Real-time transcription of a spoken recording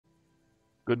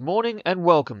Good morning and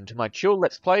welcome to my chill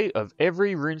let's play of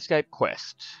every Runescape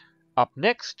quest. Up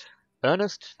next,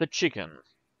 Ernest the Chicken.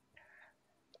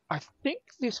 I think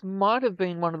this might have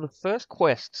been one of the first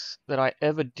quests that I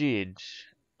ever did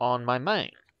on my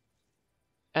main.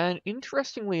 And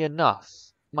interestingly enough,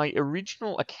 my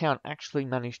original account actually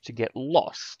managed to get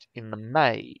lost in the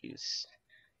maze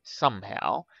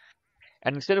somehow.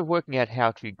 And instead of working out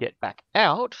how to get back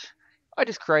out, I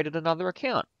just created another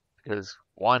account. Because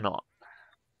why not?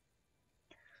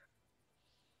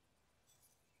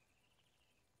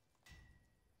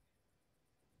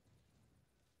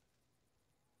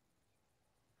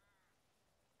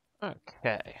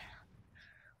 Okay.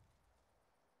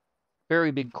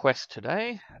 Very big quest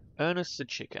today. Ernest the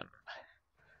Chicken.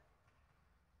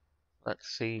 Let's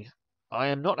see. I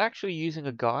am not actually using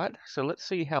a guide, so let's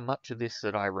see how much of this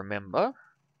that I remember.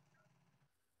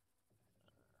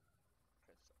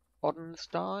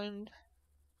 Odenstein?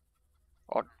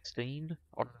 Odenstein?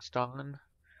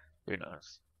 Who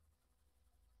knows?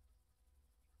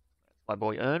 My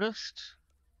boy Ernest.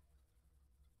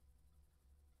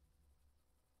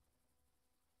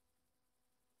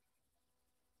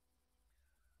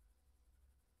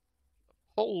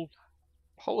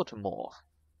 Politimore.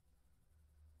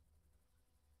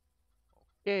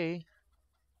 Yay.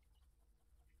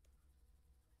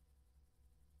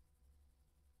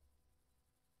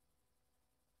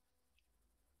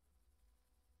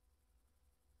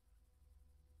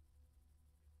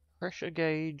 Pressure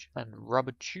gauge and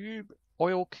rubber tube.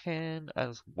 Oil can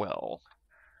as well.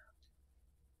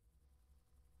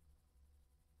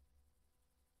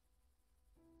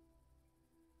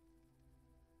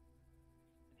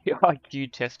 The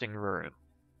IQ testing room.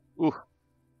 Ooh.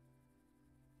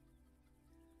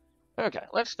 Okay,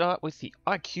 let's start with the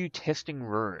IQ testing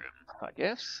room, I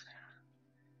guess.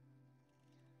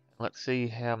 Let's see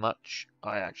how much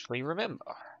I actually remember.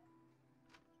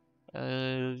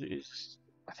 I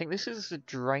think this is the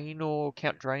Draenor,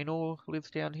 Count Draenor lives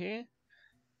down here.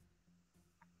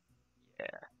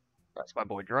 Yeah, that's my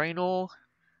boy Draenor.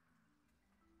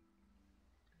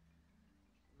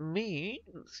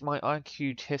 Means my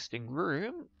IQ testing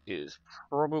room is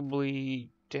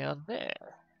probably down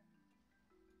there.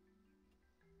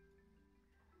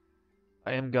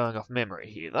 I am going off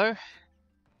memory here, though.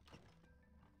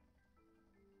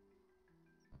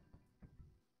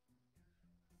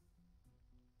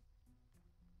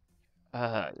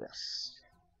 Yes.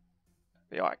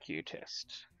 The IQ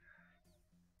test.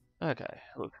 Okay,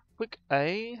 look, click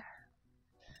A.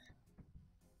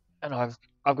 And I've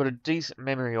got a decent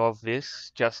memory of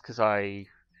this just because I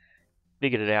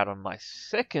figured it out on my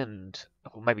second,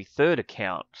 or maybe third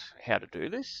account how to do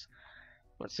this.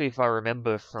 Let's see if I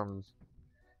remember from,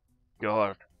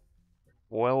 God,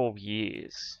 12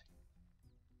 years.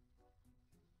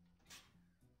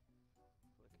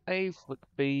 A, flick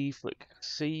B, flick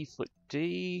C, flick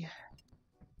D.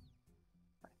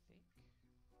 I think.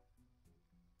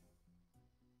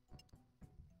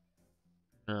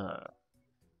 No.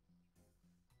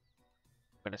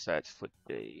 I'm going to say it's flick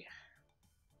D.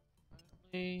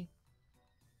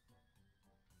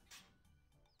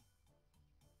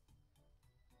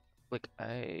 Flick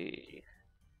A.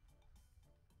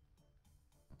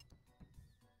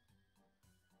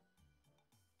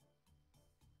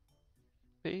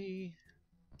 B.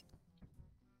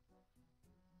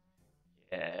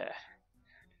 Yeah.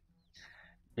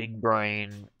 Big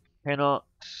brain. Cannot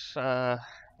say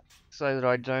that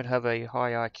I don't have a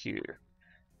high IQ.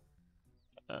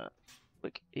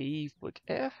 Flick E, flick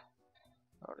F.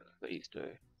 What do these do?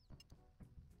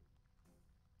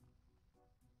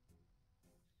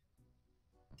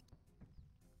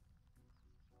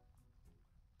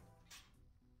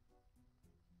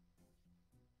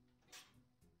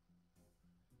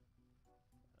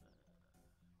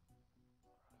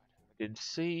 I did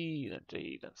C, then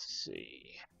D, then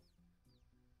C.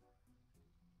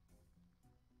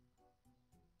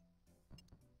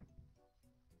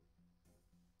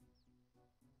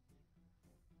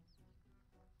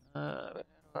 But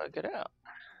how do I get out?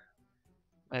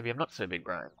 Maybe I'm not so big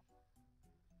brain.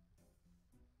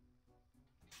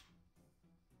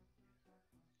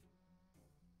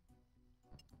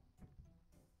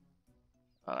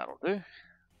 Oh, that'll do.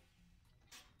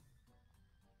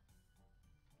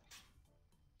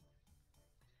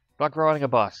 Like riding a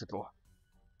bicycle.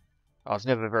 I was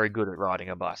never very good at riding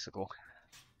a bicycle.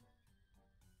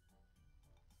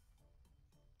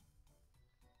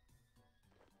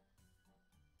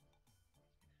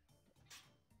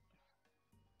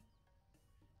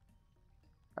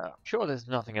 I'm sure there's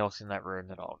nothing else in that room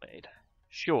that I'll need.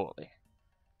 Surely.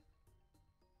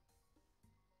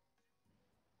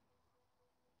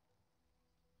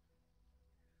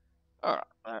 Alright,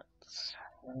 that's...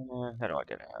 how do I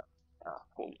get out?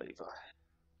 Pull lever.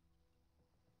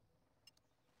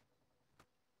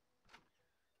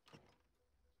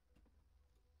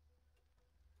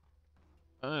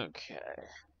 Okay.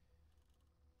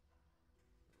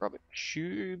 Rubber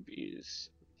tube is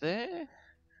there.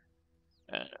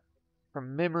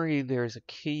 From memory, there is a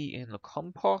key in the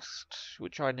compost,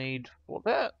 which I need for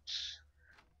that.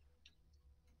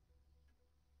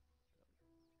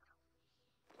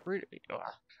 Really? Oh,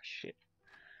 shit.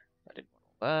 I didn't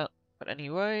want all that. But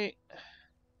anyway.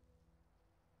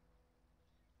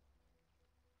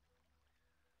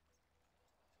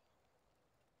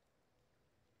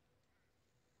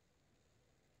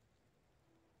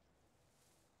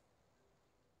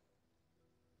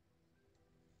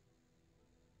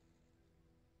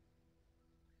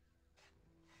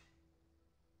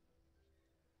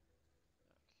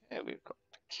 Okay, we've got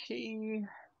the key.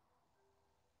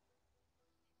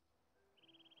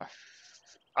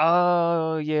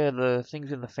 Oh, yeah, the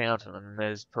things in the fountain, and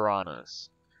there's piranhas.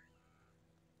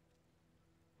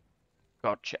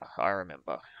 Gotcha, I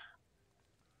remember.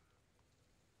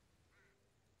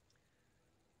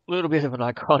 A little bit of an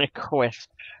iconic quest,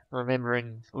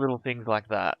 remembering little things like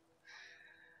that.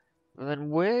 And then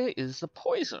where is the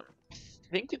poison? I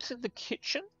think it's in the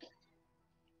kitchen?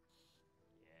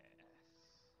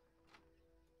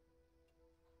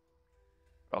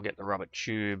 I'll get the rubber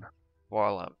tube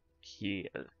while I'm here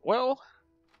as well.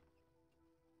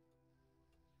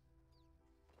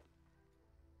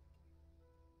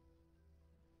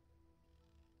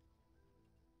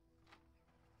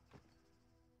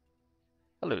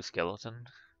 Hello, skeleton.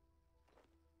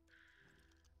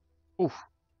 Oof.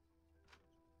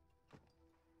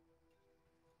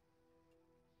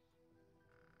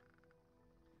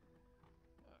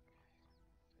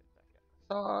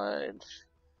 Side.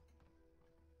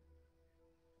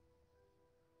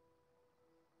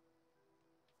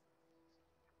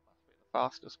 Must be the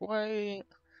fastest way.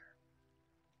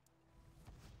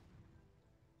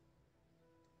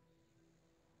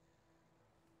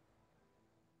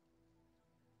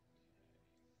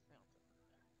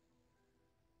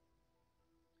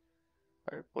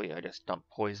 Hopefully I just dump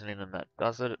poison in and that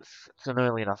does it. It's an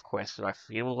early enough quest that I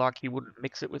feel like you wouldn't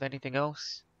mix it with anything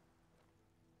else.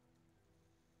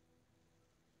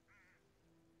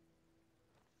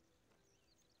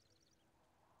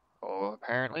 Or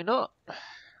apparently not.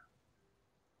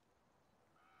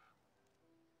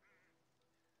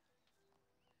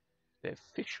 There's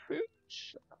fish food?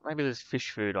 Maybe there's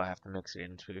fish food I have to mix it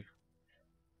into.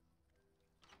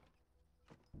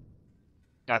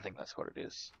 I think that's what it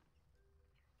is.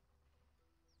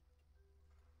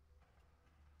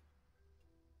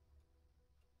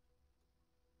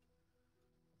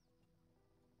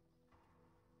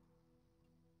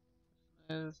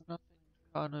 There's nothing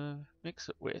to kind of mix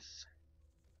it with.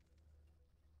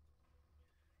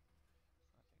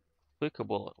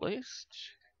 Clickable at least.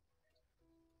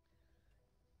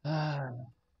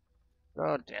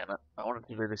 God damn it. I wanted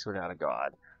to do this without a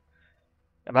guide.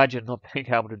 Imagine not being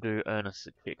able to do Ernest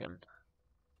the Chicken.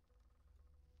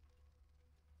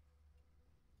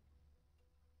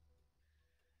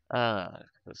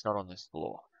 It's not on this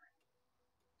floor.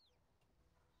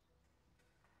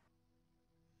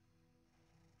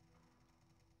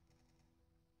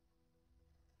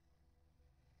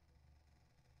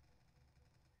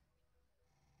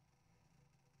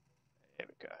 There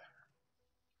we go.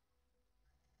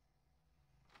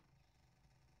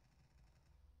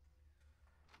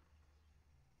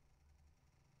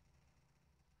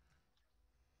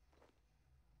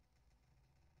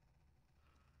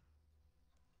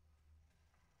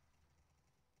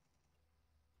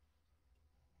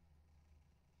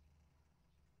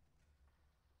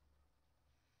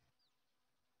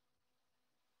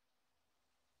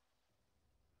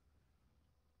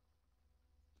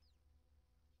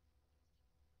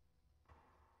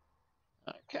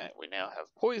 Okay, we now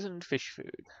have poisoned fish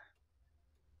food.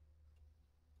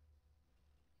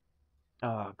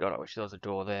 Oh god, I wish there was a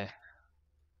door there.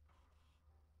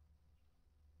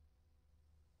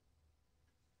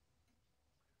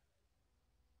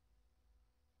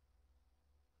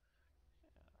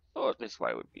 Thought this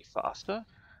way would be faster.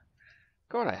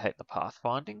 God, I hate the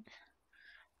pathfinding.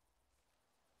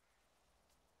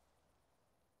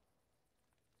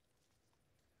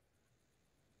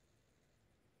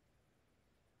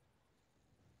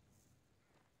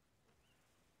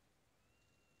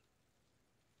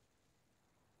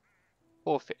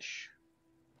 Poor fish.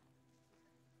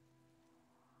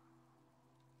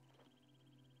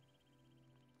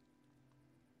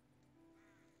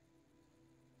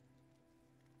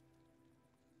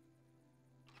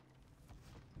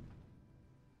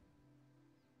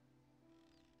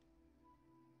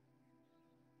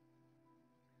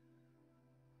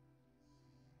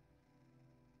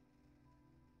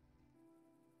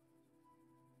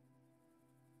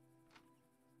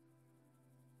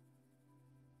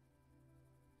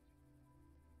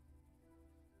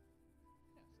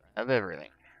 Have everything.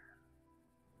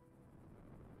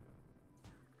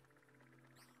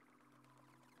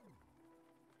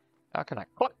 How can I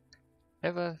click?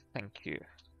 Ever? Thank you.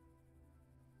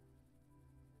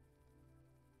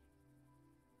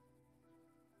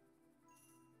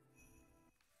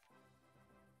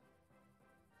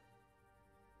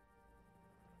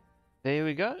 There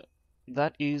we go.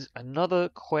 That is another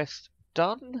quest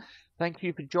done. Thank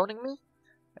you for joining me,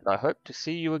 and I hope to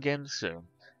see you again soon.